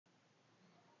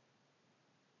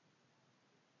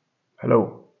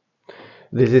Hello.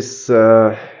 This is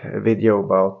a video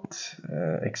about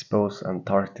expose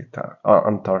Antarctica.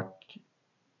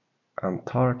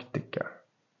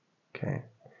 Okay.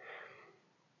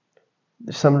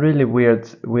 There's some really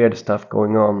weird stuff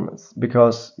going on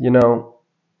because he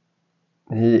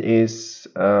is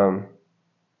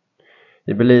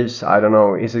he believes, I don't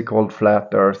know, is it called flat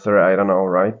earther? I don't know,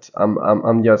 right?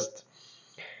 I'm just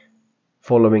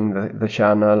following the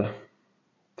channel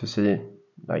to see,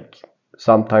 like,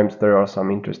 sometimes there are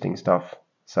some interesting stuff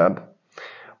said,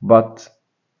 but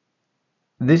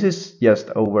this is just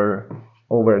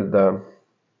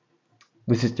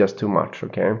this is just too much.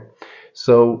 Okay,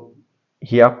 so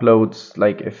he uploads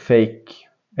like a fake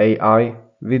AI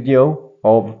video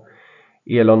of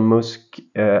Elon Musk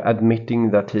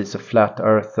admitting that he's a flat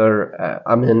earther.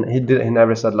 I mean, he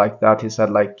never said like that. He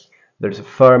said like there's a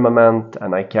firmament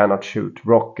and I cannot shoot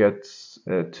rockets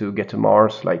to get to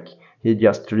Mars. Like, he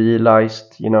just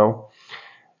realized,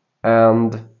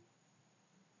 and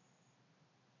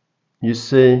you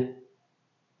see,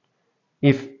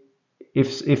 if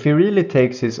if he really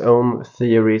takes his own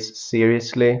theories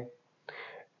seriously,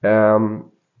 he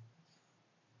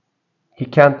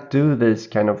can't do these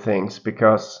kind of things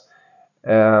because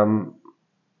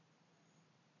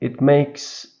it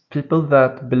makes people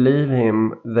that believe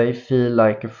him, they feel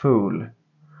like a fool.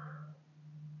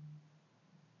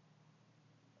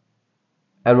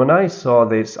 And when I saw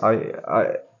this, I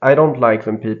don't like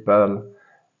when people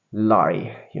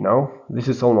lie, this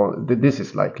is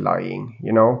like lying,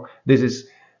 this is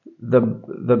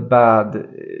the bad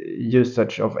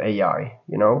usage of AI.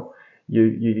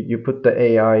 You put the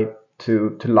AI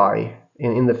to lie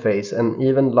in the face, and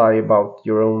even lie about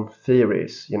your own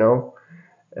theories,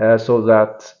 so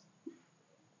that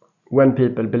when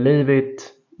people believe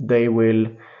it,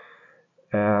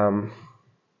 um,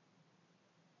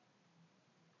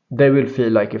 they will feel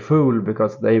like a fool,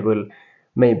 because they will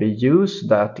maybe use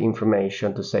that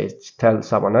information to tell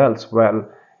someone else, well,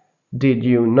 did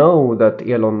you know that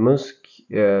Elon Musk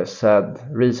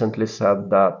recently said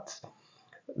that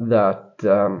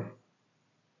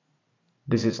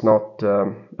this is not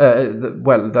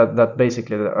that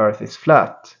basically the earth is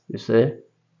flat. It's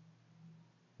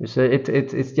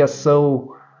just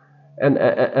so,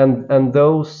 and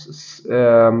those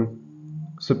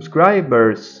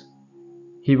subscribers,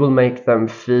 he will make them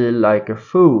feel like a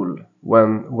fool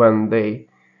when they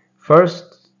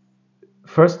first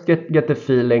get the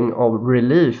feeling of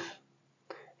relief.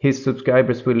 His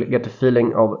subscribers will get a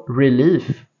feeling of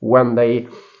relief when they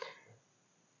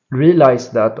realize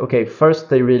that, okay,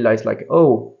 first they realize like,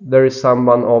 oh, there is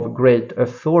someone of great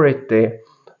authority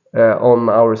on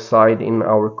our side in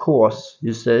our cause,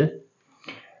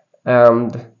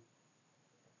 and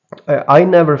I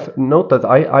never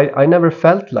I never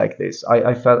felt like this.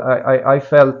 I felt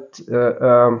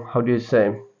how do you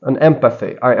say, an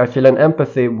empathy. I feel an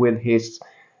empathy with his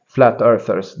flat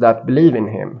earthers that believe in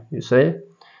him,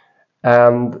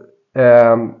 and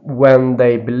when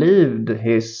they believed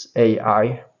his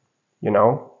AI,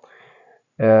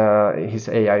 his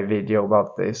AI video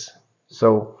about this.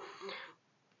 So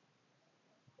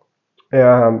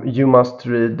you must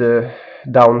read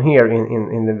down here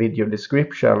in the video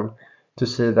description to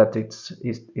see that it's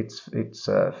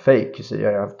fake.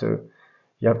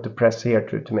 You have to press here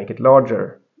to make it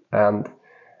larger, and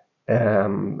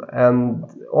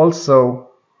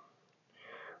also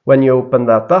when you open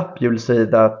that up, you'll see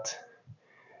that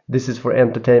this is for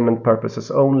entertainment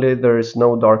purposes only. There is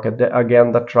no dark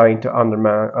agenda trying to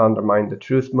undermine the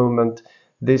truth movement.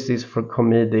 This is for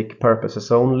comedic purposes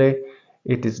only.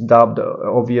 It is dubbed,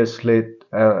 obviously,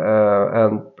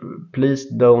 and please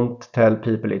don't tell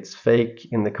people it's fake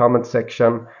in the comment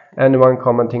section. Anyone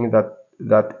commenting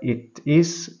that it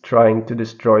is trying to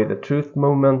destroy the truth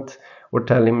movement or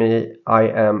telling me I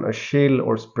am a shill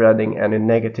or spreading any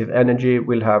negative energy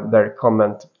will have their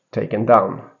comment taken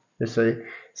down.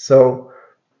 So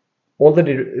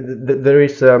already there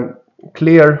is a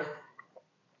clear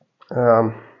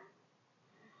how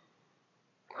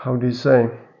do you say,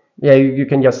 yeah, you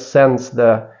can just sense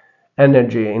the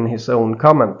energy in his own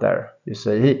comment there.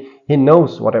 He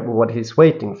knows what he's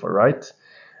waiting for, right?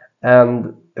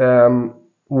 And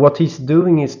what he's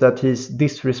doing is that he's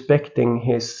disrespecting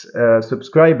his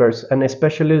subscribers, and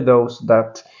especially those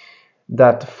that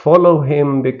follow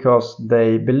him because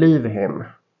they believe him.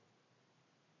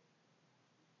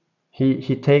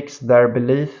 He takes their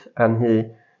belief and he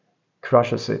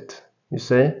crushes it,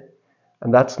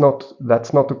 and that's not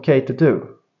okay to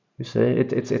do. It's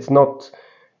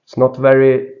not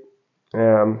very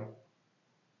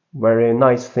very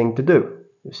nice thing to do,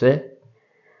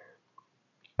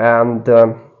 and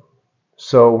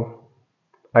So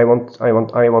I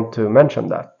want to mention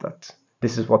that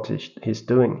this is what he's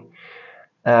doing.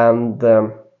 And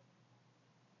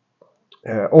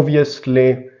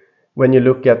obviously, when you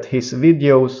look at his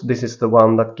videos, this is the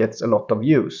one that gets a lot of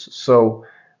views. So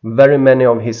very many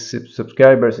of his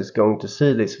subscribers is going to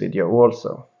see this video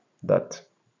also. That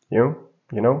you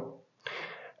know.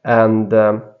 And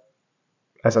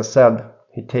as I said,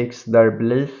 he takes their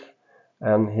belief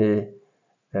and he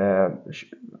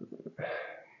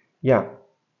yeah,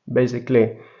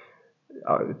 basically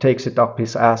takes it up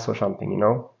his ass or something, you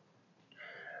know.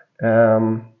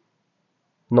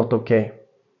 Not okay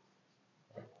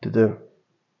to do.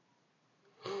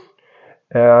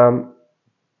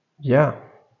 Yeah.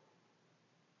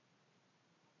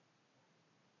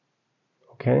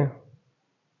 Okay.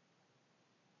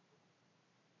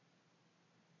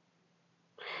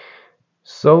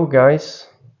 So guys,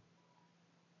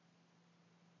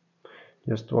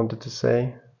 just wanted to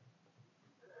say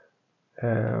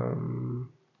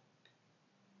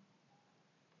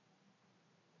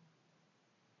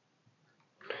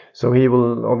so he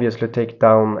will obviously take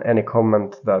down any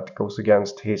comment that goes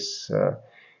against his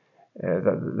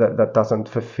that doesn't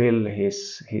fulfill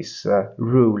his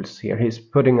rules here. He's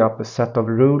putting up a set of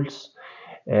rules,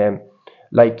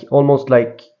 like almost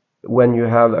like when you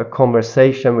have a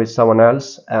conversation with someone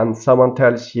else and someone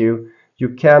tells you you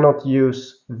cannot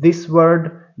use this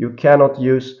word, you cannot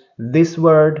use this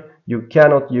word, you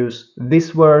cannot use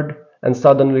this word, and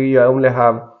suddenly you only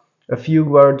have a few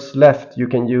words left you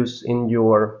can use in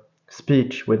your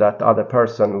speech with that other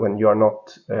person when you are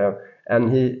not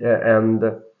and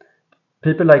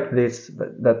people like this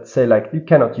that say like you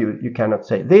cannot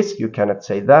say this, you cannot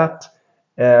say that,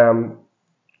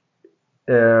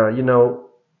 you know.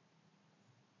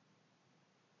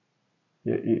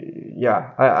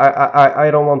 Yeah, I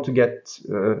don't want to get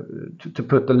to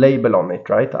put a label on it,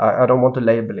 right? I don't want to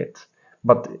label it,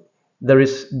 but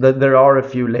there are a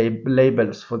few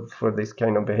labels for this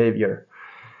kind of behavior.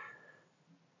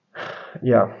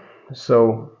 Yeah,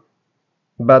 so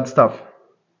bad stuff.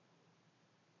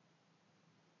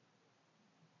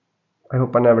 I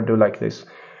hope I never do like this.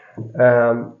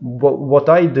 What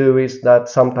I do is that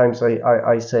sometimes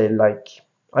I say like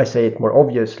I say it more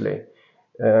obviously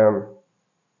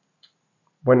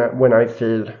when I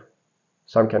feel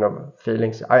some kind of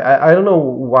feelings. I don't know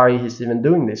why he's even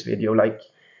doing this video. Like,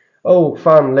 oh,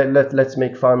 fun. Let's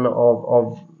make fun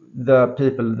of the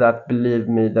people that believe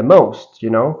me the most.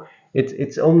 You know,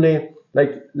 it's only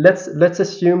like let's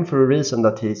assume for a reason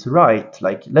that he's right.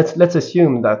 Like let's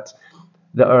assume that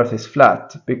the Earth is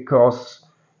flat because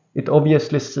it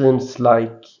obviously seems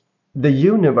like the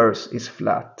universe is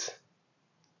flat.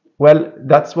 Well,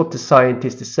 that's what the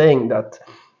scientist is saying, that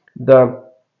the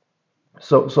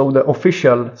so the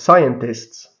official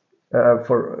scientists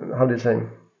for how do you say,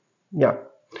 yeah,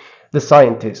 the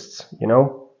scientists, you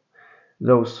know,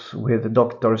 those with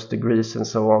doctor's degrees and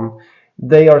so on,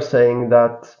 they are saying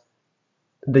that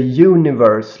the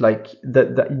universe, like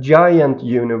the giant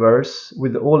universe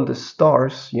with all the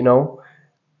stars, you know,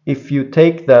 if you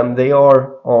take them, they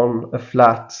are on a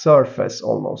flat surface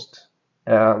almost.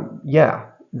 Yeah,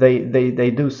 they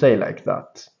do say like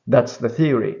that. That's the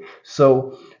theory.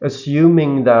 So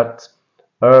assuming that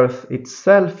Earth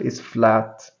itself is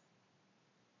flat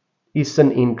is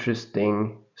an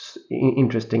interesting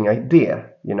idea.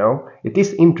 You know, it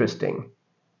is interesting,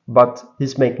 but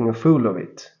he's making a fool of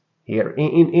it here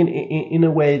in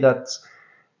a way that's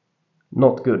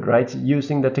not good, right?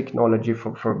 Using the technology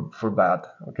for bad.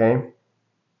 Okay.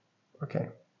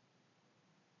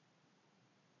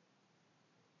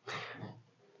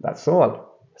 That's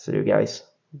all. See you guys.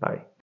 Bye.